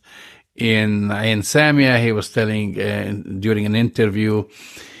resident in Samia. He was telling during an interview,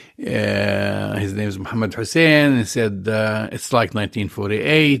 his name is Muhammad Hussein. He said it's like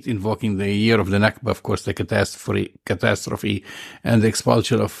 1948, invoking the year of the Nakba, of course, the catastrophe and the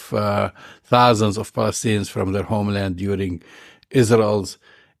expulsion of thousands of Palestinians from their homeland during Israel's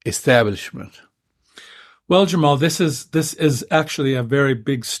establishment. Well, Jamal, this is actually a very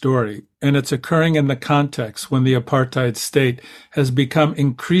big story, and it's occurring in the context when the apartheid state has become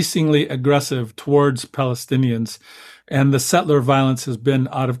increasingly aggressive towards Palestinians, and the settler violence has been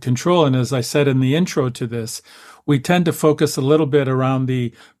out of control. And as I said in the intro to this, we tend to focus a little bit around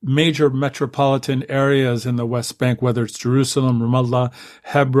the major metropolitan areas in the West Bank, whether it's Jerusalem, Ramallah,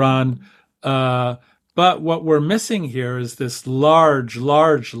 Hebron, but what we're missing here is this large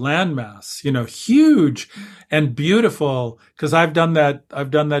landmass, huge and beautiful. Because I've done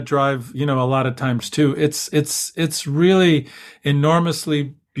that drive, a lot of times too. It's really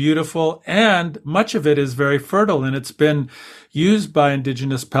enormously beautiful, and much of it is very fertile, and it's been used by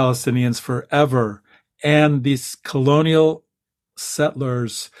indigenous Palestinians forever. And these colonial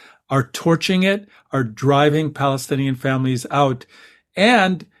settlers are torching it, are driving Palestinian families out,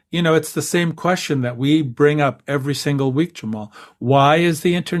 and it's the same question that we bring up every single week, Jamal. Why is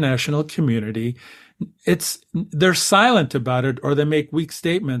the international community, they're silent about it, or they make weak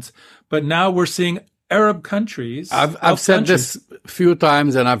statements, but now we're seeing Arab countries. I've said this a few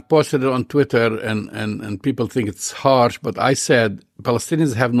times, and I've posted it on Twitter, and people think it's harsh, but I said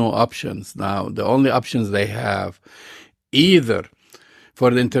Palestinians have no options now. The only options they have, either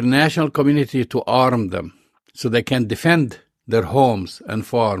for the international community to arm them so they can defend their homes and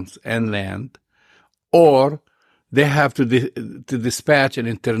farms and land, or they have to dispatch an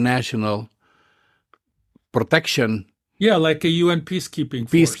international protection. Yeah, like a UN peacekeeping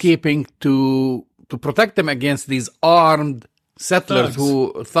force. To protect them against these armed settlers,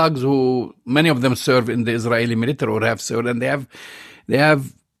 thugs who many of them serve in the Israeli military or have served, and they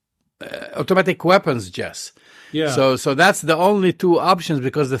have automatic weapons, Jess. Yeah. So that's the only two options,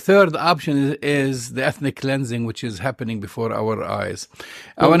 because the third option is the ethnic cleansing, which is happening before our eyes.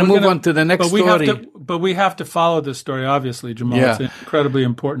 I want to move on to the next story. But we have to follow this story, obviously, Jamal. Yeah. It's an incredibly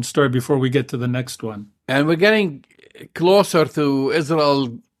important story before we get to the next one. And we're getting closer to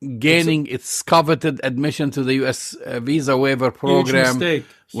Israel gaining its coveted admission to the U.S. visa waiver program,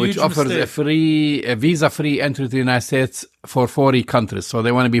 which offers a visa-free entry to the United States for 40 countries. So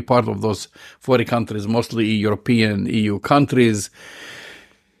they want to be part of those 40 countries, mostly European EU countries.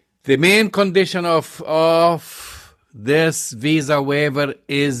 The main condition of this visa waiver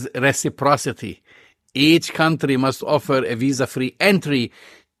is reciprocity. Each country must offer a visa-free entry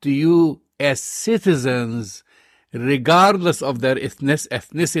to U.S. citizens, regardless of their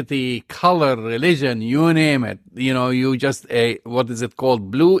ethnicity, color, religion, you name it. You just, what is it called?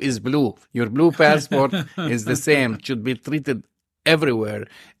 Blue is blue. Your blue passport is the same. It should be treated everywhere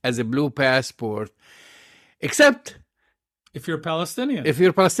as a blue passport, except if you're Palestinian.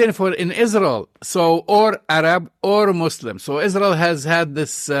 In Israel, or Arab or Muslim. So Israel has had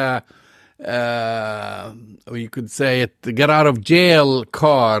this, you could say it, get out of jail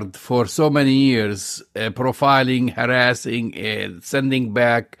card for so many years, profiling, harassing, sending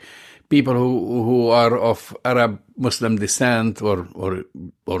back people who are of Arab Muslim descent or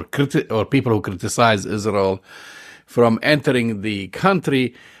people who criticize Israel from entering the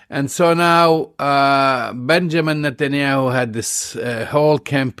country. And so now Benjamin Netanyahu had this whole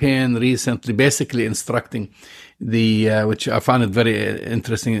campaign recently, basically instructing which I found it very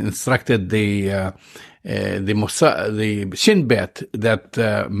interesting, instructed the Shin Bet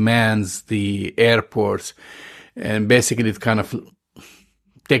that mans the airports, and basically to kind of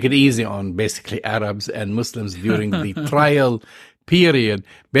take it easy on basically Arabs and Muslims during the trial period,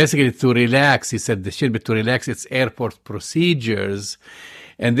 basically to relax. He said the Shin Bet to relax its airport procedures.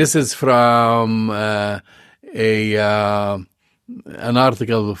 And this is from an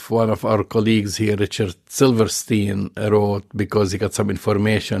article of one of our colleagues here, Richard Silverstein, wrote, because he got some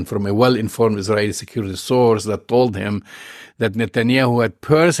information from a well-informed Israeli security source that told him that Netanyahu had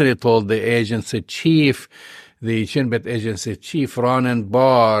personally told the agency chief, the Shin Bet agency chief, Ronen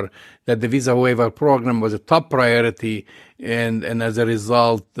Bar, that the visa waiver program was a top priority, and as a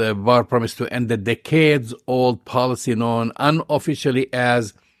result, Bar promised to end the decades-old policy known unofficially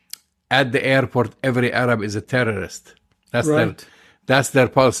as, at the airport, every Arab is a terrorist. That's right. That's their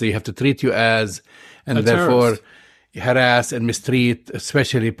policy. You have to treat you as, and a therefore terrorist. harass and mistreat,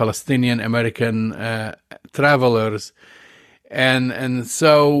 especially Palestinian American travelers. And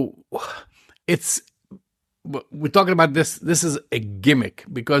so it's, we're talking about this. This is a gimmick,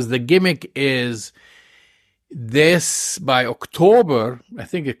 because the gimmick is this: by October, I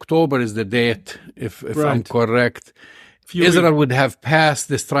think October is the date, if I'm Right. correct, Israel would have passed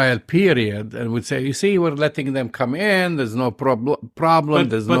this trial period and would say, you see, we're letting them come in. There's no problem.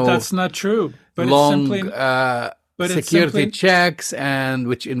 There's but no that's not true. But long it's simply, security checks, and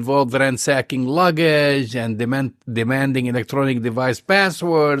which involve ransacking luggage and demanding electronic device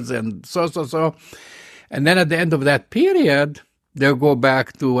passwords and so. And then at the end of that period, they'll go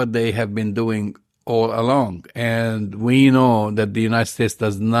back to what they have been doing all along. And we know that the United States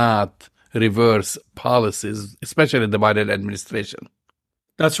does not reverse policies, especially the Biden administration.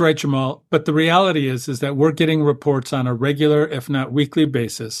 That's right, Jamal. But the reality is that we're getting reports on a regular, if not weekly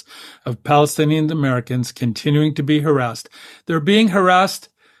basis of Palestinian Americans continuing to be harassed. They're being harassed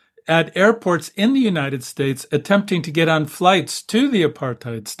at airports in the United States, attempting to get on flights to the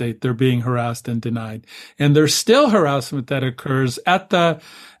apartheid state. They're being harassed and denied. And there's still harassment that occurs at the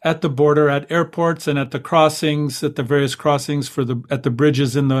border, at airports, and at the crossings, at the various crossings at the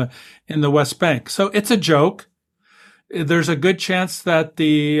bridges in the West Bank. So it's a joke. There's a good chance that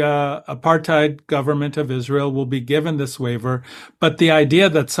the apartheid government of Israel will be given this waiver. But the idea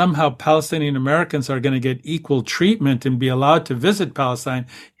that somehow Palestinian Americans are going to get equal treatment and be allowed to visit Palestine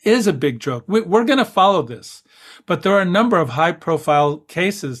is a big joke. We're going to follow this. But there are a number of high-profile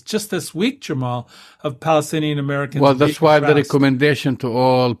cases just this week, Jamal, of Palestinian Americans. Well, that's why the recommendation to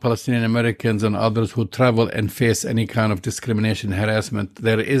all Palestinian Americans and others who travel and face any kind of discrimination, harassment,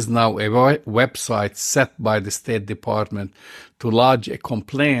 there is now a website set by the State Department to lodge a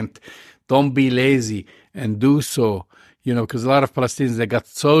complaint. Don't be lazy and do so. Because a lot of Palestinians, they got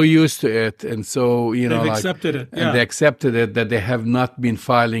so used to it, and so they've accepted it, and they accepted it, that they have not been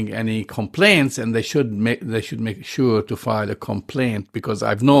filing any complaints, and they should make sure to file a complaint, because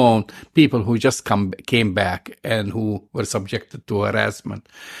I've known people who just came back and who were subjected to harassment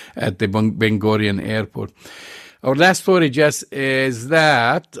at the Ben Gurion airport. Our last story, Jess, is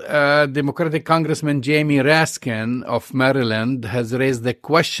that Democratic Congressman Jamie Raskin of Maryland has raised the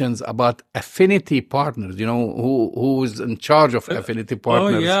questions about affinity partners. Who's in charge of affinity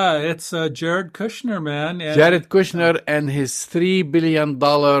partners? Oh, yeah, it's Jared Kushner, man. Jared Kushner and his $3 billion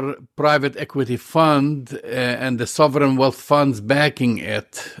private equity fund and the sovereign wealth funds backing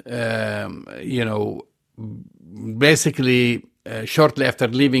it, basically... shortly after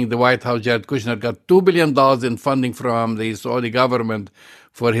leaving the White House, Jared Kushner got $2 billion in funding from the Saudi government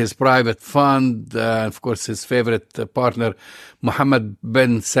for his private fund. Of course, his favorite partner, Mohammed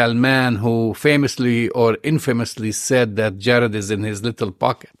bin Salman, who famously or infamously said that Jared is in his little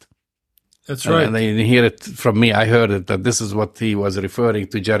pocket. That's right. And you hear it from me. I heard it, that this is what he was referring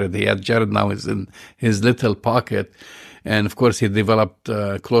to Jared. Jared now is in his little pocket. And of course, he developed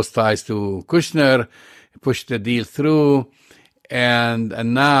close ties to Kushner, pushed the deal through. And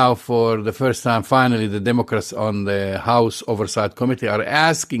now, for the first time, finally, the Democrats on the House Oversight Committee are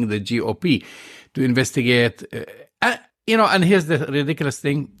asking the GOP to investigate. And here's the ridiculous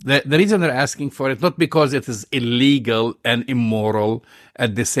thing. The reason they're asking for it, not because it is illegal and immoral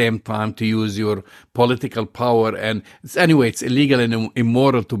at the same time to use your political power. And it's illegal and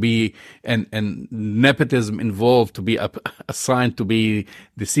immoral to be, and nepotism involved, to be assigned to be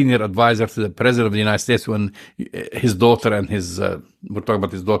the senior advisor to the president of the United States when his daughter and we're talking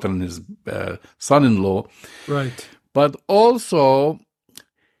about his daughter and his son-in-law. Right. But also,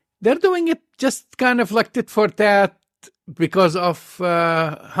 they're doing it just kind of like tit for tat, because of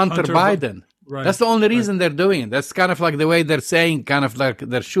Hunter Biden. Right. That's the only reason they're doing it. That's kind of like the way they're saying, kind of like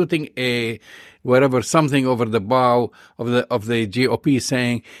they're shooting something over the bow of the GOP,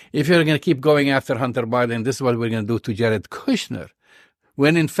 saying, if you're going to keep going after Hunter Biden, this is what we're going to do to Jared Kushner.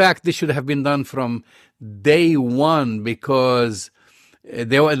 When in fact, this should have been done from day one, because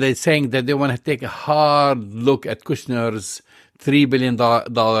they're saying that they want to take a hard look at Kushner's $3 billion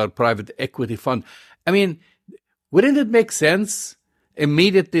private equity fund. I mean, wouldn't it make sense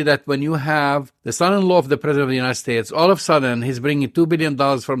immediately that when you have the son-in-law of the president of the United States, all of a sudden he's bringing $2 billion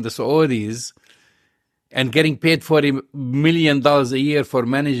from the Saudis and getting paid $40 million a year for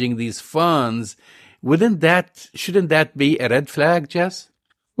managing these funds, shouldn't that be a red flag, Jess?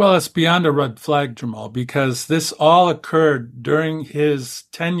 Well, it's beyond a red flag, Jamal, because this all occurred during his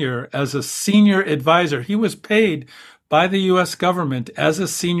tenure as a senior advisor. He was paid by the U.S. government as a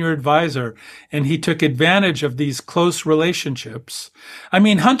senior advisor, and he took advantage of these close relationships. I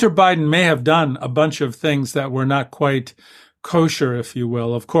mean, Hunter Biden may have done a bunch of things that were not quite kosher, if you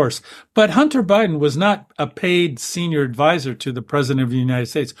will, of course. But Hunter Biden was not a paid senior advisor to the President of the United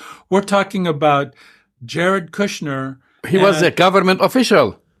States. We're talking about Jared Kushner. He was a government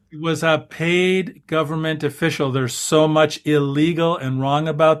official. He was a paid government official. There's so much illegal and wrong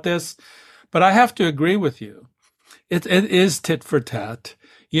about this. But I have to agree with you. It is tit for tat.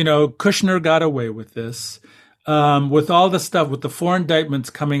 You know, Kushner got away with this. With all the stuff, with the 4 indictments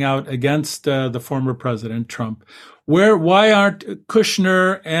coming out against the former president, Trump. Why aren't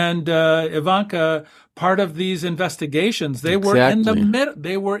Kushner and Ivanka part of these investigations? They were in the middle.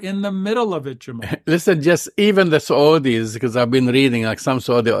 They were in the middle of it, Jamal. Listen, just even the Saudis, because I've been reading, like some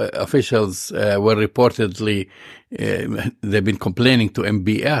Saudi officials were reportedly they've been complaining to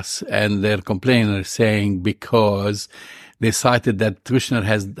MBS, and their complainers saying because they cited that Kushner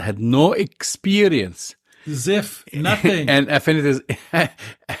had no experience. Zip, nothing. And affinities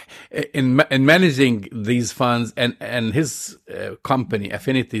in managing these funds, and his company,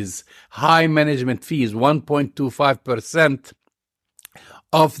 Affinities, high management fees, 1.25%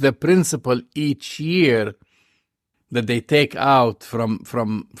 of the principal each year that they take out from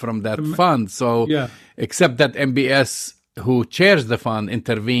that fund. So, except that MBS, who chairs the fund,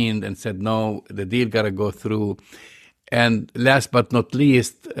 intervened and said, no, the deal got to go through. And last but not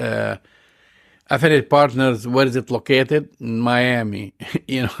least, Affiliate Partners, where is it located? In Miami.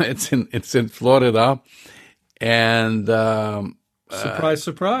 You know, it's in Florida, and surprise.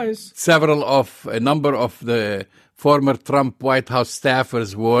 A number of the former Trump White House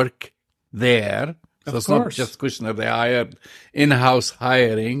staffers work there. So it's not just Kushner; they hired in-house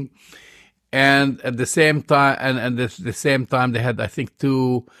hiring, and at the same time, and at the same time, they had, I think,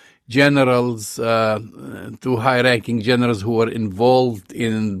 2 generals, 2 high-ranking generals who were involved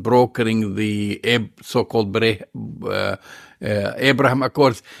in brokering the so-called Abraham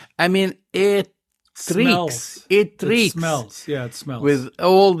Accords. I mean, it reeks. It smells. Yeah, it smells. With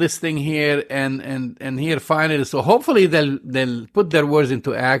all this thing here and here finally. So hopefully they'll put their words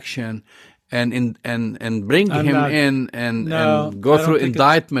into action and bring him in and go through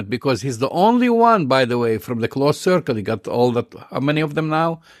indictment, because he's the only one, by the way, from the close circle. He got all that. How many of them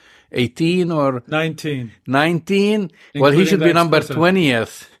now? 18 or 19. 19? Well, he should be number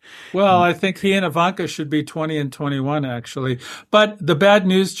 20th. Well, I think he and Ivanka should be 20 and 21, actually. But the bad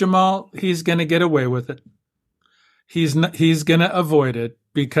news, Jamal, he's going to get away with it. He's going to avoid it,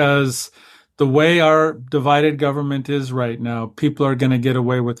 because the way our divided government is right now, people are going to get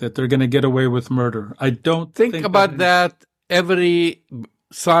away with it. They're going to get away with murder. I don't think about that. Every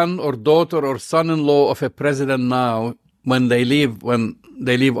son or daughter or son-in-law of a president now, when they leave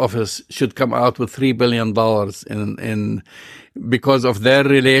office, should come out with $3 billion in because of their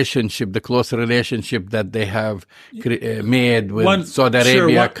relationship, the close relationship that they have made with Saudi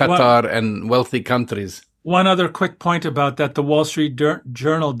Arabia, Qatar, and wealthy countries. One other quick point about that: the Wall Street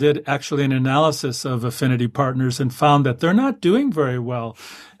Journal did actually an analysis of Affinity Partners and found that they're not doing very well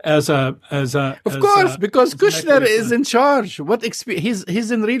because Kushner is in charge.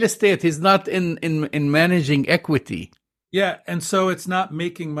 He's in real estate. He's not in managing equity. Yeah, and so it's not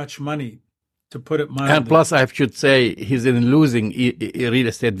making much money, to put it mildly. And plus, I should say, he's in losing real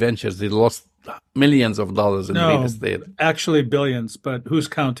estate ventures. He lost millions of dollars in real estate. Actually billions, but who's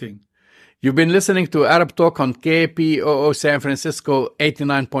counting? You've been listening to Arab Talk on KPOO San Francisco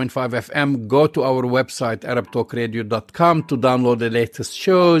 89.5 FM. Go to our website, arabtalkradio.com, to download the latest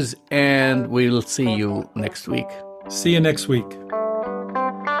shows, and we'll see you next week. See you next week.